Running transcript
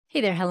Hey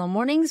there, hello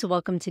mornings.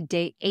 Welcome to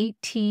day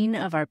 18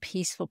 of our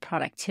Peaceful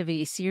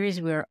Productivity series.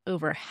 We're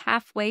over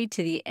halfway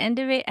to the end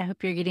of it. I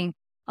hope you're getting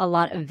a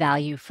lot of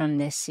value from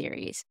this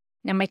series.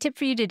 Now, my tip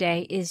for you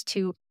today is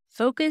to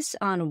focus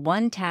on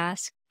one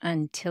task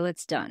until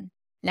it's done.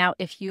 Now,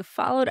 if you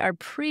followed our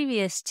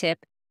previous tip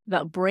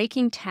about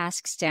breaking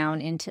tasks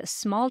down into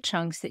small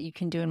chunks that you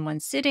can do in one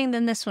sitting,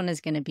 then this one is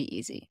going to be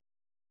easy.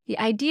 The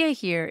idea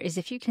here is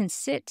if you can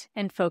sit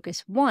and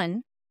focus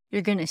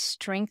you're going to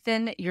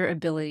strengthen your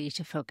ability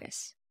to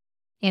focus.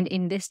 And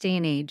in this day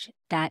and age,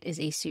 that is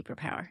a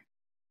superpower.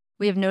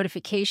 We have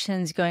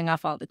notifications going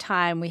off all the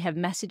time. We have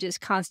messages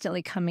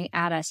constantly coming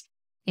at us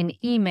in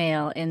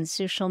email, in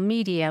social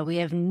media. We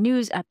have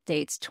news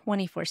updates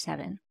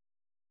 24/7.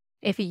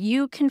 If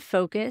you can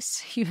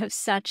focus, you have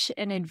such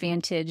an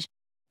advantage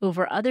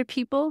over other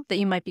people that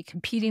you might be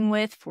competing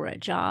with for a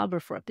job or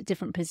for a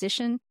different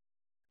position.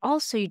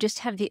 Also, you just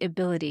have the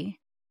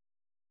ability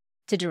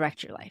to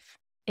direct your life.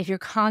 If you're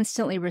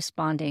constantly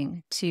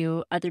responding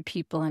to other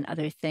people and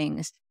other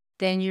things,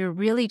 then you're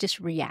really just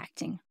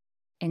reacting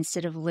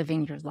instead of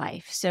living your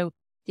life. So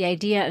the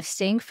idea of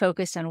staying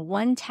focused on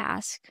one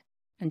task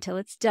until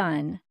it's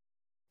done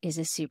is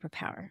a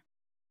superpower.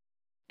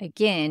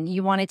 Again,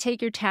 you want to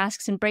take your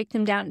tasks and break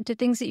them down into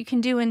things that you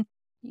can do in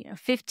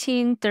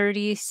 15,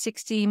 30,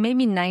 60,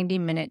 maybe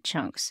 90-minute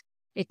chunks.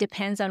 It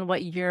depends on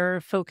what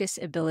your focus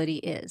ability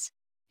is.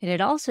 And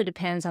it also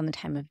depends on the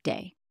time of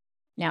day.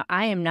 Now,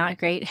 I am not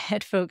great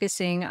at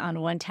focusing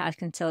on one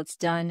task until it's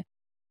done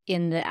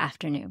in the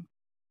afternoon.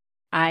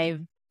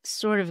 I've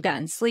sort of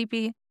gotten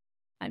sleepy.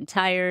 I'm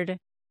tired.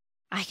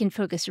 I can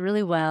focus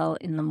really well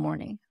in the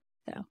morning,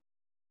 though.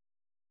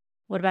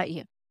 What about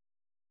you?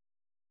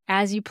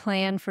 As you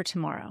plan for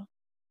tomorrow,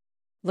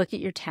 look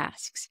at your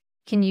tasks.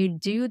 Can you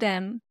do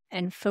them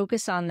and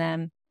focus on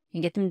them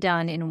and get them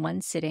done in one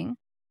sitting?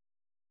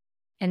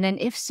 And then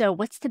if so,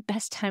 what's the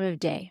best time of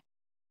day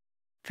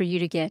for you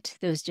to get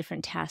those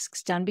different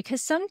tasks done?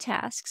 Because some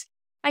tasks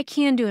I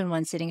can do in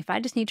one sitting. If I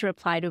just need to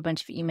reply to a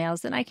bunch of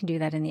emails, then I can do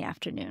that in the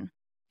afternoon.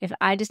 If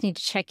I just need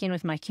to check in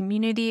with my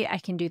community, I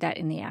can do that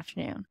in the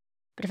afternoon.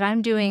 But if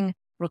I'm doing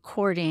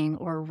recording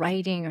or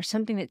writing or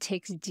something that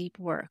takes deep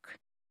work,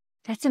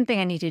 that's something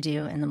I need to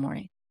do in the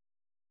morning.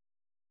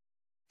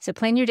 So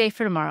plan your day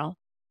for tomorrow.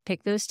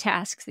 Pick those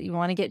tasks that you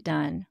want to get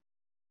done.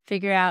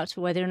 Figure out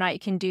whether or not you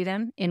can do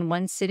them in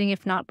one sitting.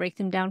 If not, break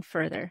them down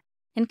further.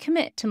 And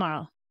commit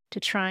tomorrow to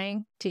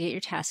trying to get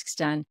your tasks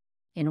done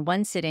in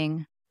one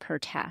sitting per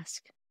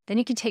task. Then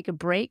you can take a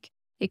break.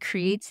 It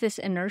creates this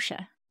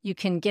inertia. You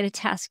can get a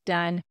task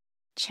done,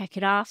 check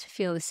it off,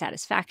 feel the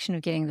satisfaction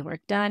of getting the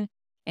work done,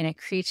 and it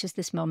creates just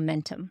this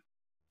momentum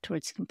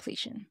towards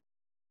completion.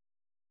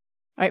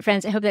 All right,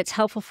 friends, I hope that's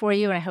helpful for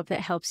you, and I hope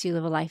that helps you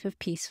live a life of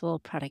peaceful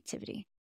productivity.